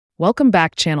Welcome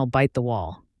back, channel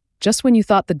ByteTheWall. Just when you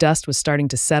thought the dust was starting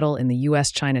to settle in the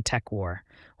US-China tech war,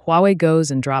 Huawei goes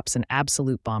and drops an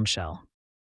absolute bombshell.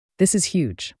 This is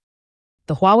huge.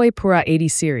 The Huawei Pura 80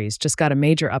 series just got a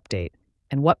major update,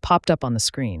 and what popped up on the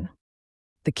screen?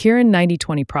 The Kirin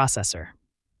 9020 processor.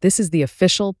 This is the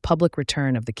official public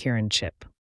return of the Kirin chip.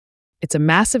 It's a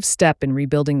massive step in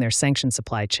rebuilding their sanctions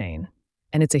supply chain,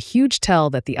 and it's a huge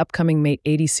tell that the upcoming Mate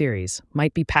 80 series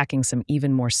might be packing some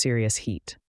even more serious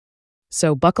heat.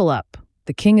 So buckle up,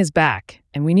 the king is back,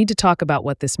 and we need to talk about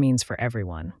what this means for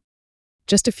everyone.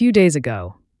 Just a few days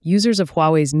ago, users of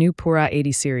Huawei's new Pura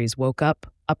 80 series woke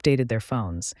up, updated their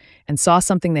phones, and saw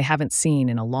something they haven't seen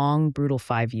in a long, brutal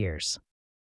 5 years.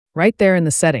 Right there in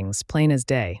the settings, plain as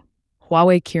day,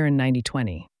 Huawei Kirin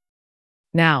 9020.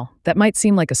 Now, that might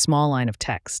seem like a small line of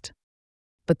text,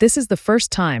 but this is the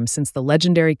first time since the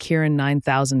legendary Kirin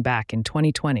 9000 back in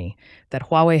 2020 that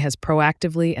Huawei has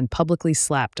proactively and publicly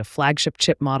slapped a flagship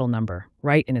chip model number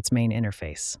right in its main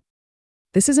interface.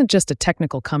 This isn't just a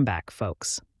technical comeback,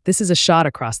 folks. This is a shot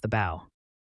across the bow.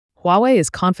 Huawei is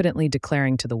confidently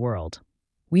declaring to the world,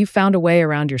 "We've found a way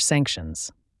around your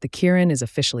sanctions. The Kirin is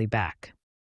officially back."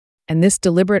 And this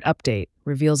deliberate update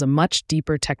reveals a much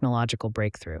deeper technological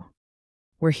breakthrough.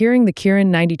 We're hearing the Kirin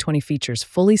 9020 features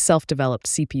fully self-developed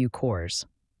CPU cores,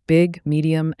 big,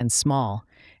 medium, and small,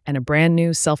 and a brand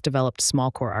new self-developed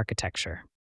small-core architecture.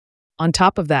 On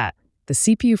top of that, the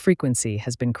CPU frequency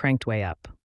has been cranked way up.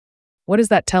 What does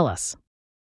that tell us?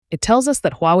 It tells us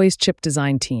that Huawei's chip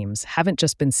design teams haven't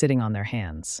just been sitting on their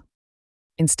hands.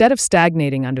 Instead of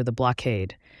stagnating under the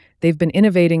blockade, they've been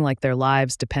innovating like their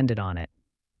lives depended on it,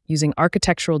 using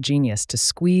architectural genius to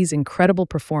squeeze incredible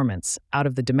performance out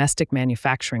of the domestic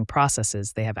manufacturing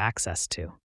processes they have access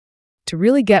to. To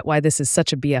really get why this is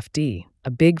such a BFD,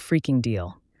 a big freaking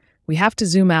deal, we have to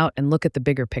zoom out and look at the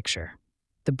bigger picture,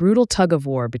 the brutal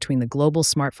tug-of-war between the global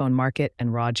smartphone market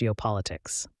and raw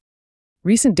geopolitics.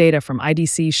 Recent data from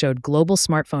IDC showed global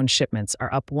smartphone shipments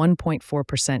are up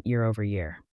 1.4%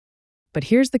 year-over-year. But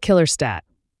here's the killer stat.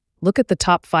 Look at the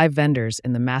top 5 vendors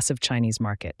in the massive Chinese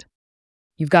market.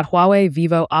 You've got Huawei,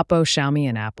 Vivo, Oppo, Xiaomi,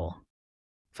 and Apple.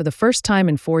 For the first time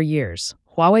in 4 years,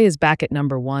 Huawei is back at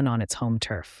number 1 on its home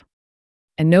turf.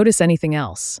 And notice anything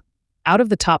else. Out of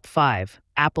the top 5,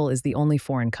 Apple is the only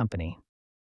foreign company.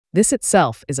 This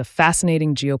itself is a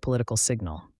fascinating geopolitical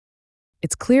signal.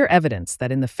 It's clear evidence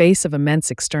that in the face of immense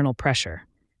external pressure,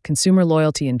 consumer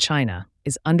loyalty in China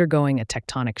is undergoing a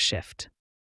tectonic shift.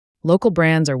 Local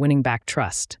brands are winning back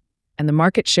trust, and the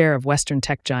market share of Western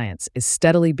tech giants is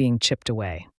steadily being chipped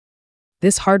away.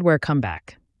 This hardware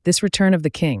comeback, this return of the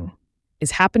king,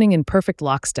 is happening in perfect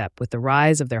lockstep with the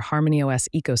rise of their HarmonyOS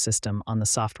ecosystem on the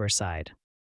software side.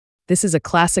 This is a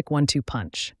classic 1-2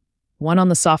 punch, one on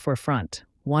the software front,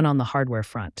 one on the hardware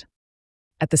front.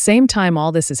 At the same time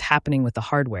all this is happening with the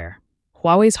hardware,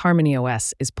 Huawei's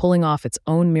HarmonyOS is pulling off its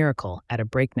own miracle at a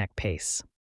breakneck pace.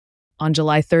 On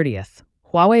July 30th,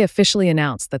 Huawei officially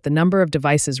announced that the number of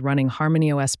devices running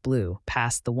HarmonyOS Blue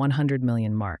passed the 100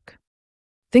 million mark.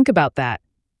 Think about that.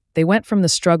 They went from the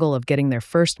struggle of getting their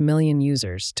first million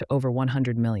users to over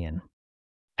 100 million.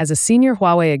 As a senior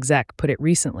Huawei exec put it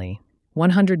recently,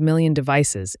 100 million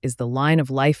devices is the line of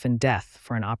life and death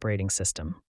for an operating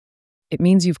system. It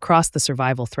means you've crossed the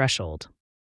survival threshold.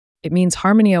 It means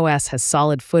HarmonyOS has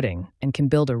solid footing and can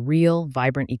build a real,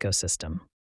 vibrant ecosystem.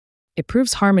 It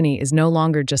proves Harmony is no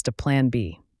longer just a plan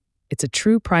B. It's a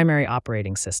true primary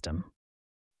operating system.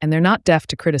 And they're not deaf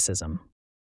to criticism.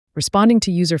 Responding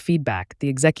to user feedback, the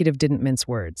executive didn't mince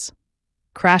words.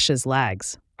 Crashes,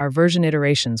 lags, our version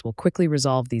iterations will quickly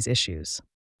resolve these issues.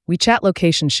 WeChat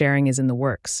location sharing is in the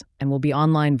works and will be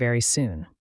online very soon.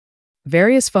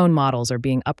 Various phone models are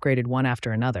being upgraded one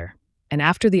after another, and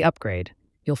after the upgrade,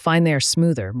 you'll find they are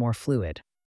smoother, more fluid.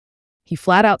 He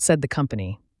flat out said the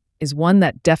company is one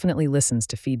that definitely listens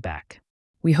to feedback.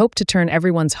 We hope to turn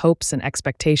everyone's hopes and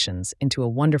expectations into a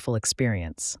wonderful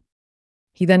experience.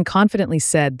 He then confidently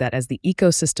said that as the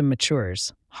ecosystem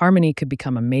matures, Harmony could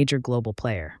become a major global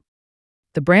player.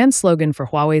 The brand slogan for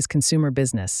Huawei's consumer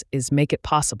business is "Make it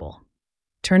possible,"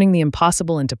 turning the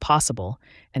impossible into possible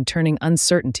and turning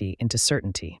uncertainty into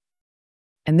certainty.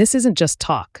 And this isn't just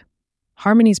talk.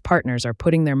 Harmony's partners are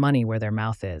putting their money where their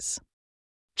mouth is.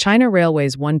 China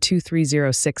Railway's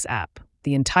 12306 app,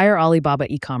 the entire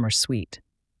Alibaba e-commerce suite,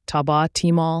 Taobao,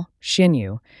 Tmall,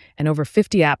 Xinyu, and over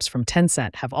 50 apps from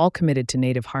Tencent have all committed to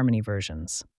native Harmony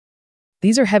versions.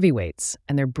 These are heavyweights,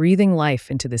 and they're breathing life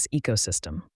into this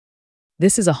ecosystem.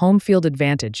 This is a home field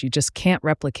advantage you just can't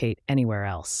replicate anywhere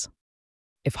else.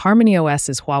 If HarmonyOS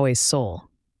is Huawei's soul,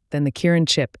 then the Kirin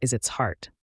chip is its heart.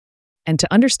 And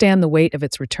to understand the weight of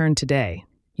its return today,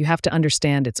 you have to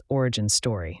understand its origin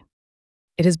story.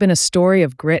 It has been a story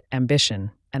of grit,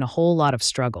 ambition, and a whole lot of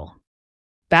struggle.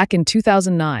 Back in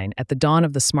 2009, at the dawn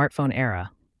of the smartphone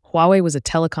era, Huawei was a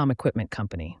telecom equipment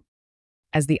company.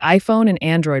 As the iPhone and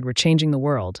Android were changing the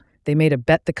world, they made a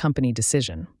bet-the-company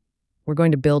decision. We're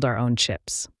going to build our own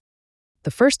chips.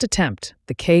 The first attempt,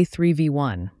 the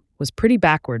K3V1, was pretty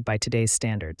backward by today's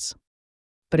standards.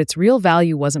 But its real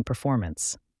value wasn't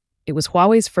performance. It was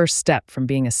Huawei's first step from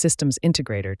being a systems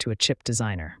integrator to a chip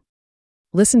designer.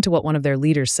 Listen to what one of their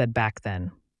leaders said back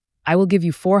then. I will give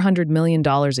you $400 million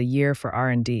a year for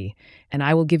R&D, and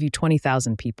I will give you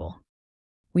 20,000 people.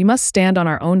 We must stand on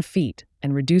our own feet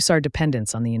and reduce our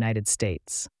dependence on the United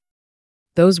States.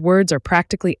 Those words are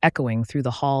practically echoing through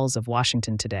the halls of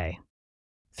Washington today.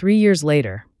 3 years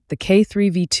later, the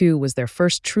K3V2 was their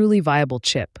first truly viable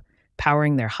chip,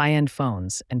 powering their high-end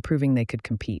phones and proving they could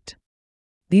compete.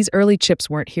 These early chips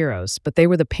weren't heroes, but they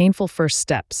were the painful first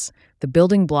steps, the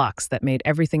building blocks that made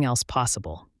everything else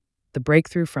possible, the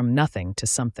breakthrough from nothing to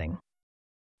something.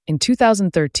 In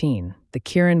 2013, the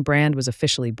Kirin brand was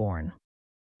officially born.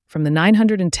 From the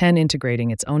 910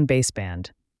 integrating its own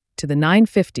baseband, to the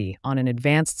 950 on an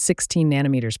advanced 16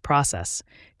 nanometers process,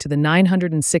 to the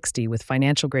 960 with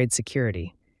financial-grade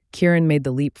security, Kirin made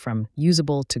the leap from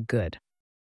usable to good.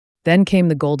 Then came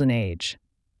the golden age.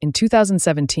 In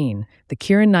 2017, the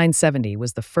Kirin 970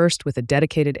 was the first with a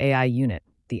dedicated AI unit,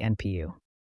 the NPU.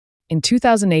 In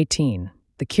 2018,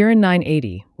 the Kirin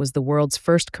 980 was the world's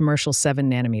first commercial 7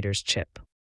 nanometers chip.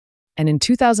 And in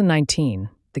 2019,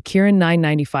 the Kirin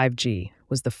 995G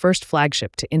was the first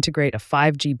flagship to integrate a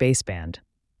 5G baseband,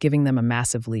 giving them a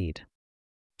massive lead.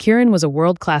 Kirin was a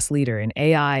world-class leader in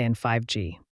AI and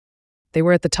 5G. They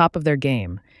were at the top of their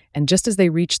game, and just as they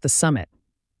reached the summit,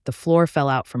 the floor fell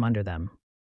out from under them.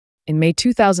 In May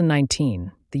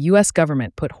 2019, the US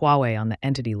government put Huawei on the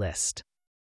entity list.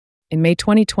 In May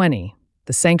 2020,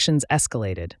 the sanctions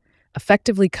escalated,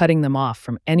 effectively cutting them off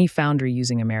from any foundry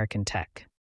using American tech.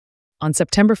 On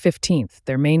September 15th,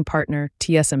 their main partner,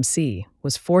 TSMC,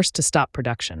 was forced to stop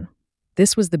production.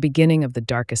 This was the beginning of the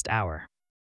darkest hour.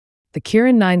 The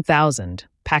Kirin 9000,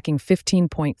 packing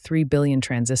 15.3 billion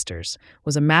transistors,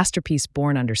 was a masterpiece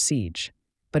born under siege,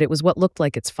 but it was what looked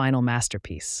like its final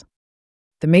masterpiece.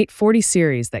 The Mate 40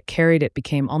 series that carried it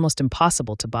became almost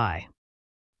impossible to buy.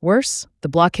 Worse, the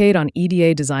blockade on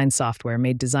EDA design software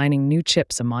made designing new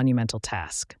chips a monumental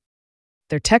task.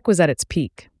 Their tech was at its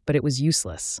peak, but it was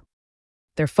useless.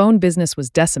 Their phone business was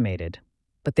decimated,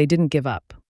 but they didn't give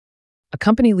up. A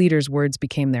company leader's words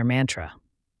became their mantra.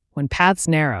 When paths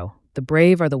narrow, the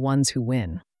brave are the ones who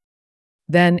win.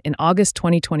 Then, in August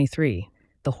 2023,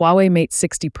 the Huawei Mate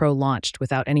 60 Pro launched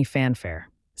without any fanfare,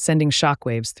 sending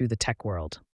shockwaves through the tech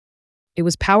world. It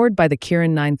was powered by the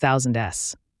Kirin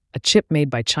 9000S, a chip made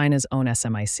by China's own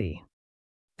SMIC.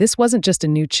 This wasn't just a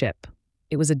new chip,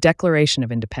 it was a declaration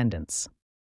of independence.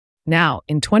 Now,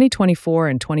 in 2024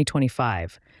 and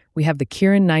 2025, we have the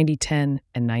Kirin 9010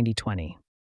 and 9020.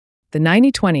 The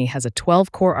 9020 has a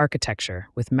 12-core architecture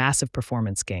with massive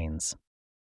performance gains.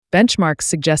 Benchmarks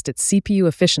suggest its CPU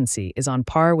efficiency is on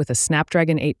par with a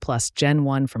Snapdragon 8 Plus Gen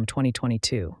 1 from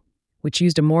 2022, which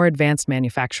used a more advanced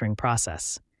manufacturing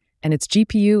process, and its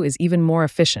GPU is even more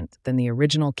efficient than the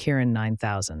original Kirin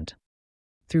 9000.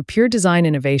 Through pure design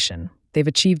innovation, they've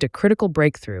achieved a critical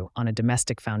breakthrough on a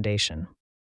domestic foundation.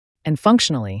 And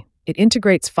functionally, it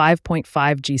integrates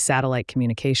 5.5G satellite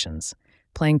communications,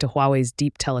 playing to Huawei's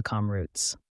deep telecom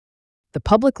roots. The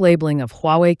public labeling of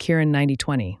Huawei Kirin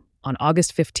 9020 on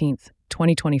August 15,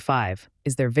 2025,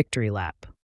 is their victory lap.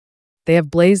 They have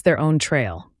blazed their own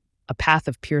trail, a path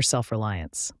of pure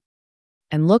self-reliance.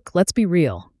 And look, let's be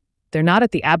real, they're not at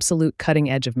the absolute cutting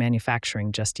edge of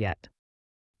manufacturing just yet.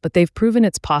 But they've proven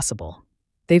it's possible.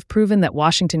 They've proven that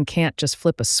Washington can't just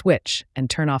flip a switch and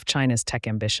turn off China's tech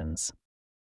ambitions.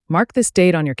 Mark this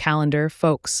date on your calendar,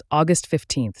 folks, August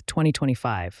 15,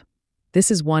 2025. This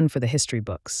is one for the history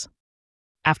books.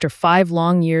 After 5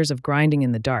 long years of grinding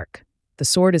in the dark, the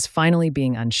sword is finally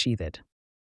being unsheathed.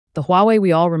 The Huawei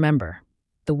we all remember,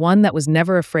 the one that was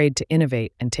never afraid to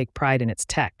innovate and take pride in its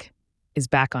tech, is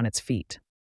back on its feet.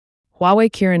 Huawei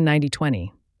Kirin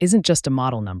 9020 isn't just a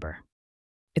model number.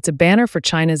 It's a banner for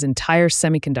China's entire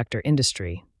semiconductor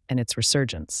industry and its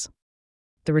resurgence.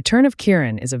 The return of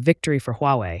Kirin is a victory for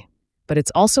Huawei, but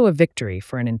it's also a victory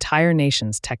for an entire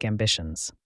nation's tech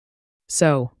ambitions.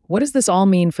 So, what does this all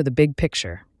mean for the big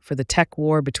picture, for the tech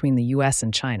war between the US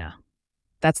and China?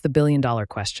 That's the billion-dollar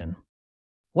question.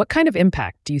 What kind of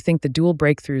impact do you think the dual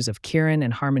breakthroughs of Kirin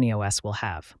and HarmonyOS will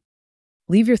have?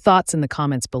 Leave your thoughts in the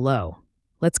comments below.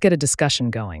 Let's get a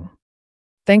discussion going.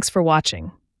 Thanks for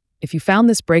watching. If you found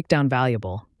this breakdown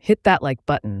valuable, hit that like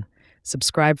button,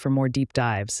 subscribe for more deep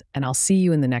dives, and I'll see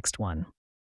you in the next one.